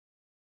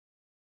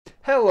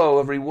Hello,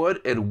 everyone,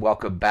 and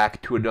welcome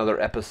back to another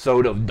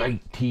episode of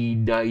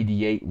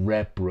 1998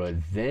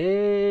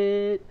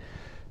 Represent.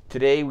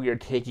 Today, we are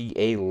taking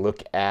a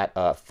look at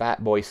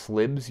Fatboy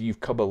Slim's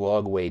 "You've Come a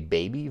Long Way,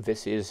 Baby."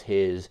 This is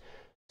his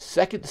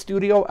second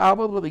studio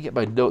album. Let me get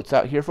my notes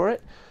out here for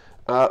it.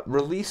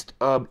 Released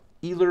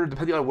either,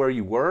 depending on where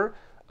you were,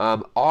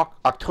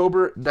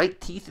 October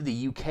 19th in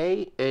the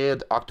UK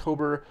and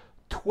October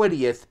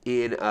 20th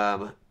in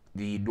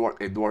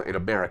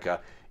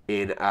America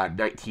in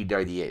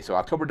 1998. So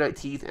October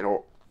 19th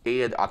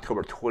and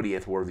October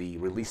 20th were the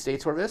release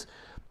dates for this.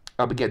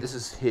 Again, this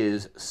is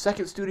his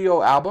second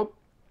studio album,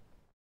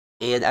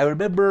 and I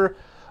remember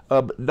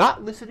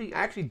not listening.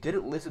 I actually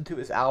didn't listen to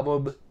his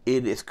album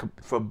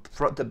from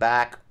front to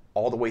back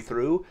all the way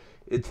through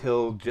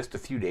until just a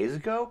few days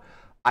ago.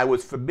 I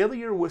was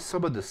familiar with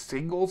some of the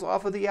singles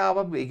off of the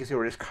album because they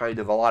were just kind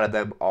of, a lot of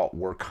them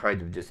were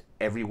kind of just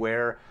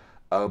everywhere.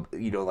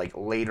 Like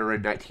later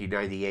in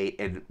 1998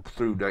 and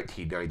through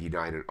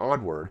 1999 and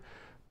onward.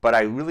 But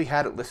I really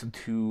hadn't listened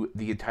to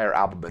the entire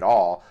album at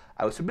all.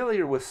 I was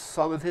familiar with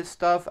some of his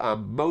stuff,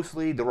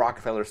 mostly the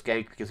Rockefeller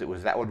Skank, because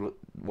that one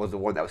was the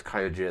one that was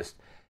kind of just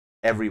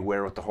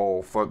everywhere with the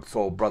whole Funk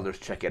Soul Brothers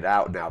Check It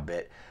Out now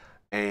bit.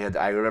 And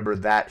I remember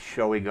that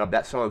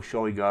song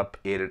showing up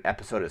in an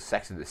episode of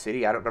Sex and the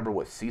City. I don't remember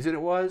what season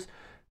it was,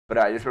 but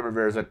I just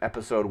remember there was an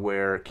episode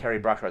where Carrie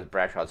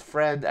Bradshaw's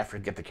friend, I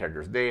forget the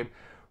character's name,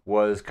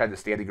 was kind of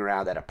standing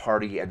around at a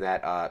party, and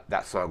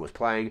that song was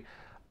playing.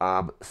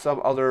 Let's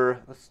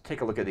take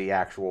a look at the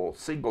actual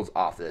singles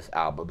off this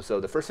album. So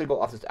the first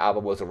single off this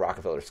album was a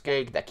Rockefeller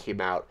Skank that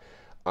came out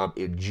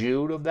in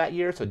June of that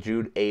year, so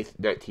June 8th,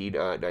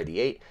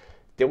 1998.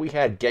 Then we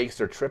had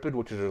Gangster Trippin',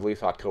 which was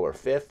released October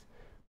 5th.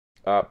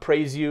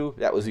 Praise You,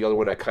 that was the other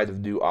one I kind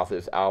of knew off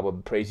this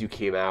album. Praise You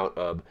came out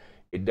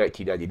in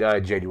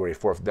 1999, January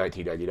 4th,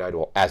 1999.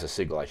 Well, as a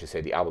single, I should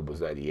say. The album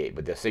was 98,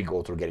 but the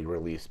singles were getting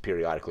released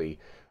periodically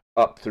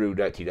up through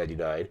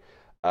 1999.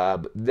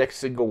 Next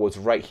single was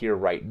Right Here,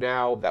 Right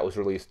Now. That was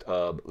released,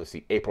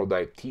 April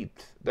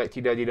 19th,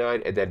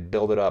 1999. And then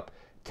Build It Up,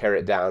 Tear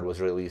It Down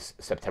was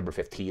released September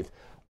 15th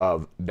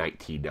of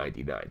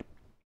 1999.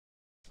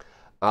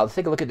 Let's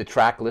take a look at the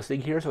track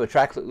listing here. So the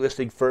track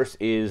listing first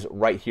is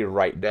Right Here,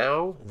 Right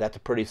Now. That's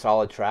a pretty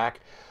solid track.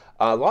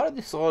 A lot of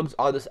the songs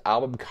on this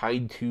album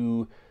kind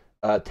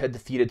of tend to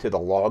feed into the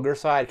longer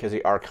side because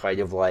they are kind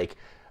of like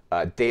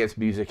dance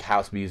music,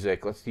 house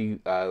music. Let's see.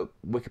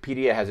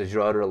 Wikipedia has a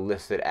genre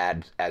listed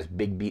as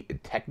big beat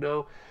and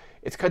techno.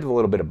 It's kind of a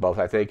little bit of both,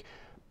 I think.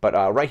 But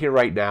Right Here,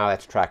 Right Now,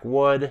 that's track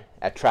one.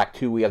 At track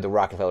two, we have the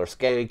Rockefeller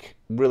Skank.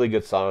 Really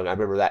good song. I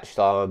remember that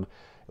song,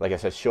 like I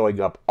said,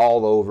 showing up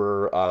all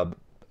over.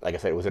 Like I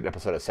said, it was an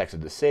episode of Sex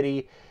and the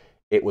City.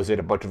 It was in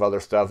a bunch of other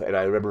stuff. And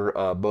I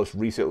remember most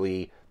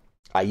recently,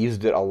 I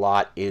used it a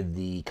lot in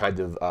the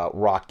kind of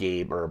rock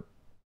game or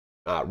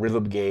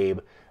rhythm game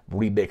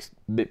remix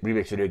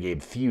video game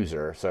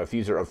Fuser. So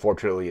Fuser,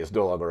 unfortunately, is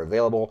no longer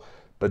available,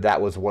 but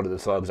that was one of the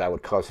songs I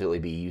would constantly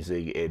be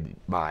using in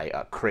my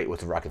crate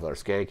with the Rockefeller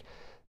Skank.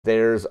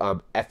 There's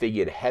Effing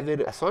in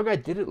Heaven, a song I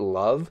didn't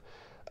love.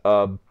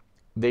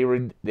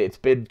 It's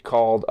been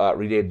called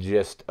renamed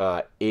just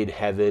In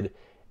Heaven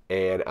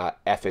and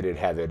Effing in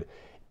Heaven,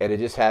 and it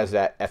just has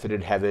that Effing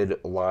in Heaven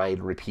line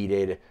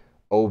repeated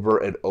over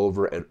and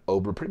over and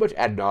over, pretty much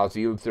ad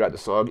nauseum throughout the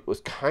song. It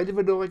was kind of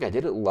annoying. I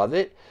didn't love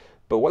it.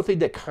 But one thing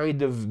that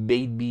kind of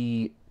made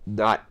me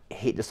not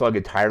hate the song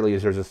entirely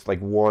is there's just like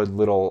one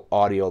little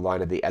audio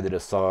line at the end of the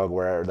song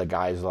where the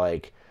guy's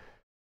like,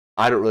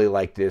 I don't really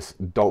like this,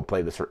 don't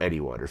play this for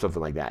anyone, or something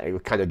like that.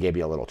 It kind of gave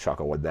me a little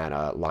chuckle when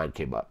that line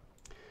came up.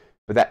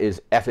 But that is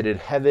Effin' in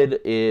Heaven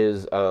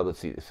is, let's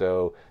see,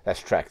 so that's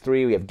track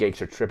three. We have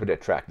Gangster Trippin'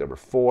 at track number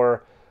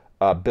four.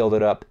 Build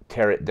It Up,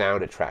 Tear It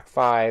Down at track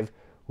five.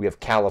 We have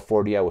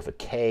California with a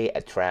K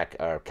at track,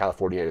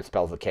 California and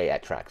spelled with a K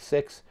at track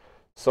six.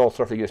 Soul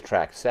Surfing is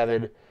track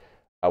seven.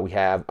 We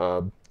have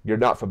You're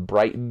Not From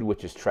Brighton,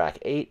 which is track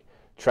eight.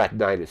 Track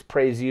nine is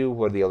Praise You,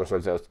 one of the other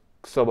songs I was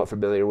somewhat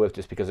familiar with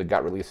just because it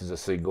got released as a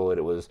single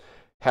and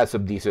had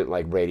some decent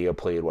like radio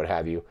play and what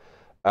have you.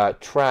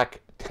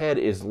 Track 10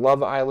 is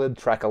Love Island.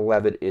 Track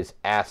 11 is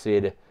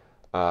Acid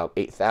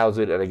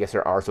 8000, and I guess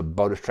there are some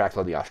bonus tracks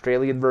on the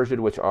Australian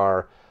version, which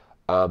are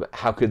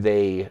How Could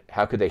They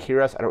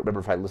Hear Us? I don't remember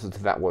if I listened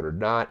to that one or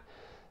not.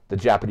 The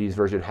Japanese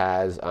version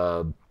has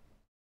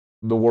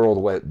The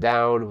World Went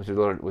Down, which is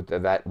with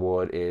that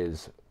one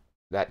is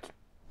that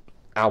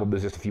album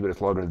is just a few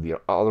minutes longer than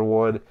the other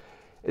one.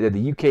 And then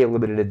the UK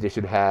limited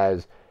edition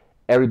has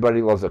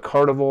Everybody Loves a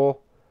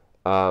Carnival,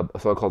 a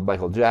song called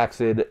Michael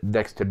Jackson,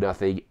 Next to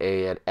Nothing,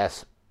 and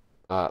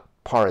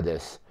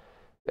Paradis.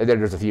 And then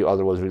there's a few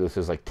other ones released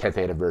as like 10th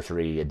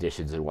anniversary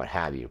editions and what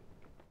have you.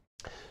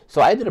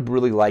 So I ended up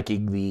really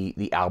liking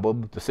the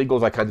album. The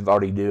singles I kind of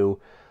already knew.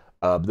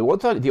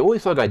 The only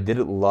song I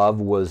didn't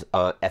love was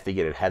 "Effing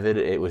It in Heaven."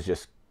 It was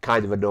just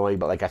kind of annoying,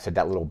 but like I said,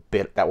 that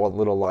one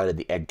little line at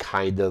the end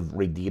kind of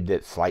redeemed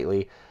it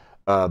slightly.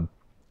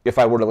 If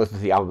I were to listen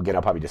to the album again,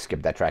 I'll probably just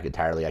skip that track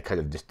entirely. I kind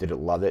of just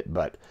didn't love it,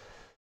 but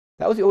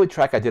That was the only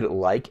track I didn't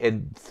like.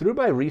 And through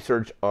my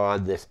research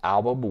on this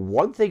album,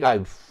 one thing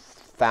I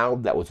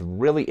found that was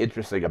really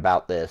interesting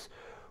about this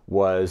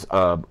was,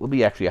 let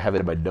me actually have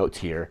it in my notes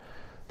here.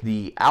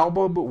 The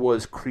album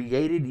was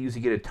created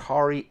using an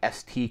Atari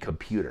ST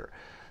computer.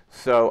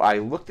 So I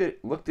looked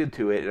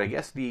into it, and I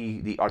guess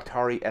the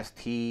Atari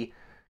ST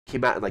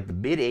came out in like the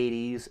mid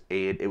 '80s,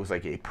 and it was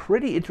like a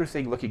pretty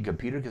interesting looking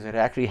computer because it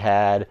actually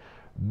had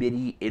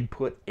MIDI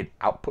input and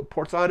output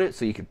ports on it,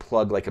 so you could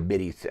plug like a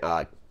MIDI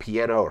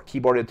piano or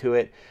keyboard into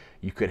it.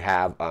 You could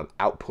have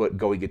output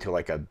going into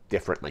like a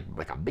different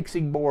like a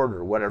mixing board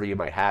or whatever you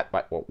might have,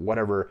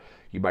 whatever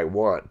you might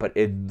want. But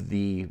in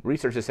the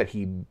research, it said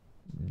he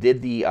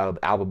did the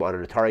album on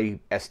an Atari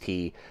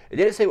ST. It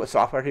didn't say what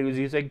software he was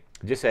using.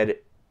 It just said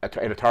an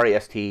Atari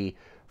ST,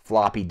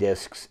 floppy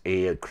disks,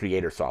 and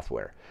Creator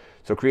software.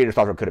 So Creator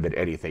software could have been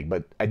anything.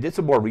 But I did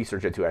some more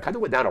research into it. I kind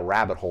of went down a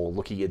rabbit hole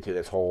looking into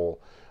this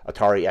whole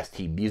Atari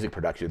ST music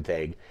production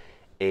thing.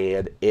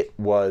 And it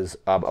was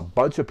a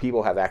bunch of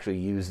people have actually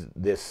used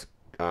this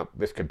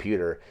this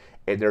computer.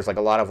 And there's like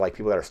a lot of like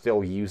people that are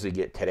still using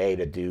it today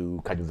to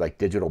do kind of like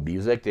digital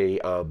music.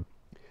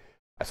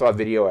 I saw a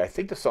video. I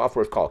think the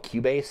software is called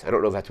Cubase. I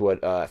don't know if that's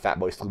what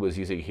Fatboy Slim was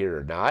using here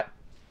or not.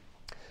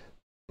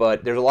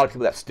 But there's a lot of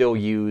people that still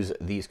use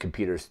these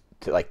computers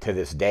to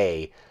this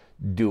day,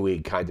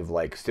 doing kind of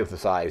like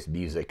synthesized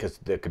music because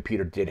the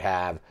computer did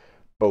have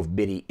both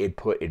MIDI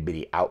input and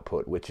MIDI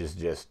output, which is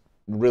just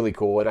really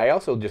cool. And I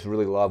also just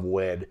really love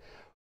when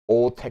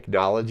old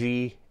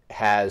technology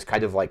has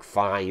kind of like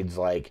finds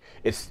like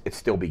it's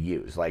still being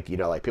used, like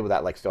like people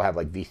that like still have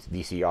like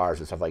VCRs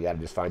and stuff like that. I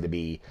just find to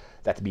be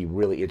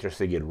really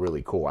interesting and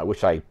really cool. I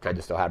wish I kind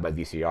of still had my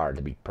VCR,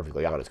 to be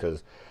perfectly honest,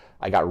 because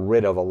I got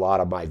rid of a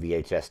lot of my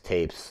VHS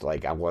tapes.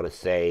 Like I want to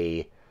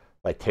say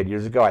like 10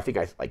 years ago. I think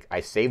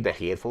I saved a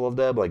handful of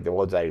them, like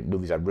the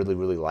movies I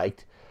really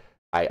liked.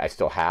 I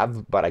still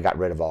have, but I got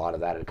rid of a lot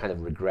of that and kind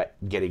of regret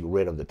getting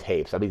rid of the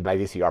tapes. I mean, my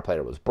VCR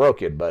player was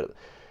broken, but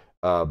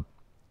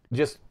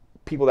just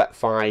people that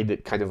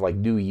find kind of like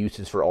new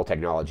uses for old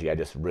technology,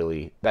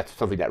 that's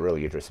something that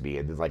really interests me.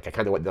 And like I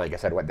kind of went, like I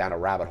said, went down a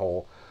rabbit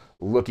hole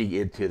looking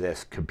into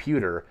this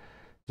computer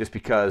just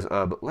because.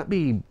 Let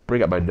me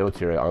bring up my notes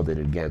here on it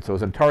again. So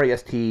it's an Atari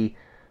ST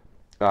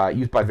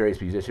used by various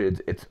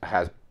musicians. It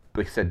has,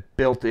 like I said,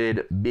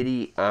 built-in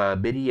MIDI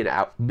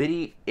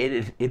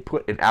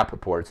input and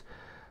output ports.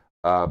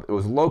 It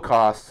was low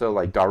cost, so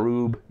like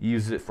Darude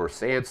used it for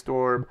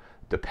Sandstorm.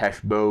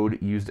 Depeche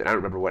Mode used it. I don't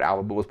remember what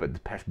album it was, but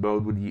Depeche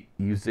Mode would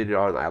use it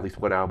on at least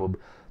one album.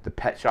 The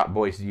Pet Shop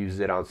Boys used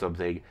it on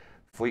something.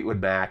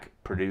 Fleetwood Mac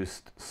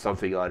produced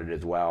something on it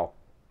as well.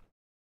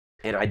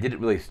 And I didn't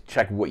really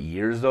check what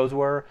years those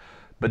were,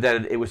 but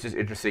then it was just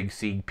interesting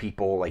seeing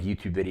people, like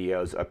YouTube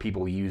videos of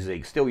people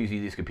still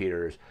using these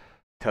computers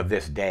to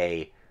this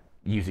day,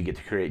 using it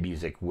to create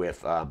music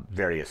with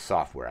various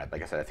software.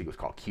 Like I said, I think it was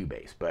called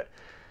Cubase. But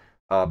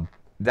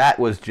that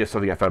was just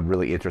something I found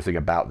really interesting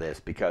about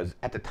this, because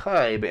at the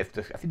time, I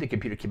think the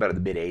computer came out in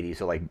the mid '80s,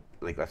 so like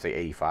let's say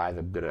 '85.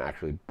 I'm gonna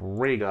actually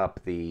bring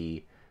up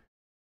the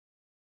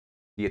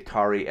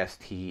Atari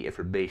ST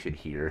information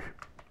here.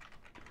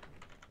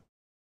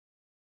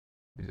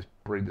 Let me just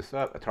bring this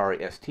up.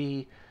 Atari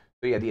ST.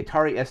 So yeah, the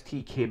Atari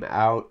ST came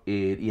out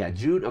in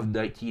June of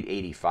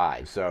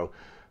 1985. So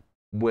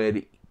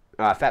when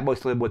Fatboy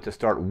Slim went to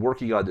start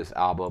working on this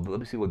album,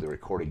 let me see what the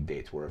recording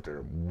dates were, if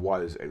there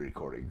was a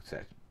recording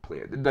set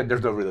planned.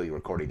 There's no really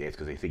recording dates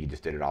because I think he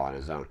just did it all on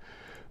his own.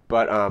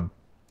 But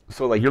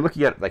so like you're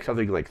looking at like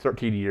something like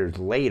 13 years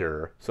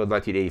later, so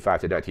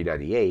 1985 to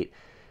 1998,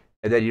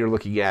 and then you're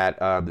looking at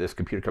this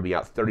computer coming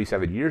out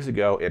 37 years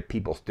ago and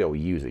people still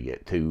using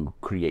it to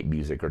create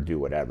music or do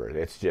whatever.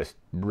 It's just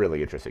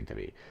really interesting to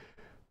me.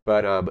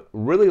 But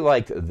really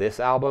liked this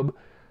album.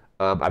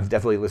 I've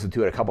definitely listened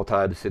to it a couple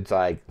times since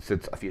a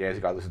few days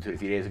ago. I listened to it a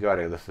few days ago,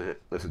 and I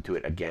listened to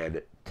it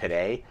again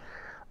today.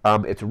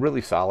 It's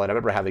really solid. I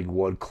remember having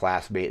one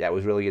classmate that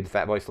was really into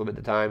Fatboy Slim at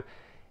the time,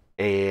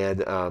 and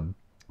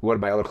one of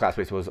my other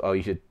classmates was, "Oh,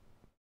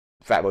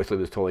 Fatboy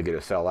Slim is totally going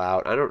to sell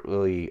out." I don't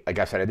really, like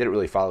I said, I didn't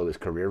really follow his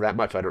career that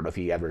much. So I don't know if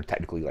he ever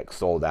technically like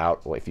sold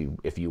out, or if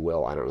you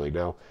will, I don't really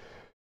know.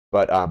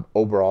 But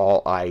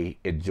overall, I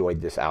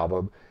enjoyed this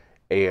album.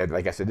 And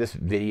like I said, this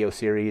video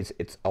series,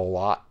 it's a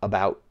lot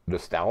about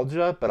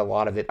nostalgia, but a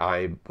lot of it,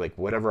 I'm like,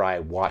 whenever I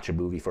watch a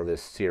movie for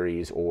this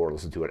series or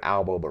listen to an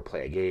album or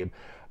play a game,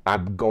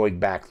 I'm going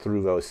back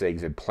through those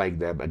things and playing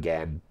them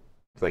again,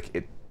 like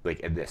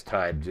in this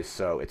time, just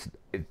so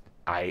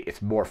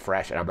it's more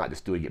fresh, and I'm not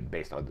just doing it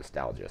based on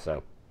nostalgia.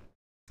 So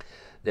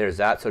there's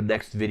that. So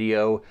next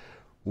video,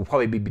 we'll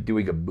probably be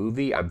doing a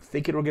movie. I'm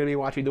thinking we're going to be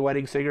watching The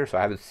Wedding Singer, so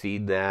I haven't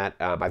seen that.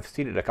 I've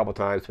seen it a couple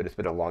times, but it's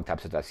been a long time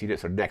since I've seen it.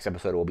 So next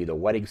episode will be The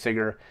Wedding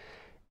Singer,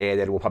 and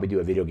then we'll probably do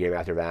a video game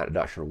after that. I'm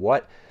not sure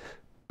what.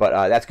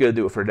 But that's going to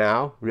do it for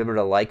now. Remember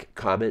to like,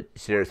 comment,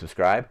 share, and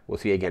subscribe. We'll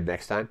see you again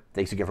next time.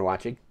 Thanks again for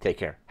watching. Take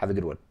care. Have a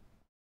good one.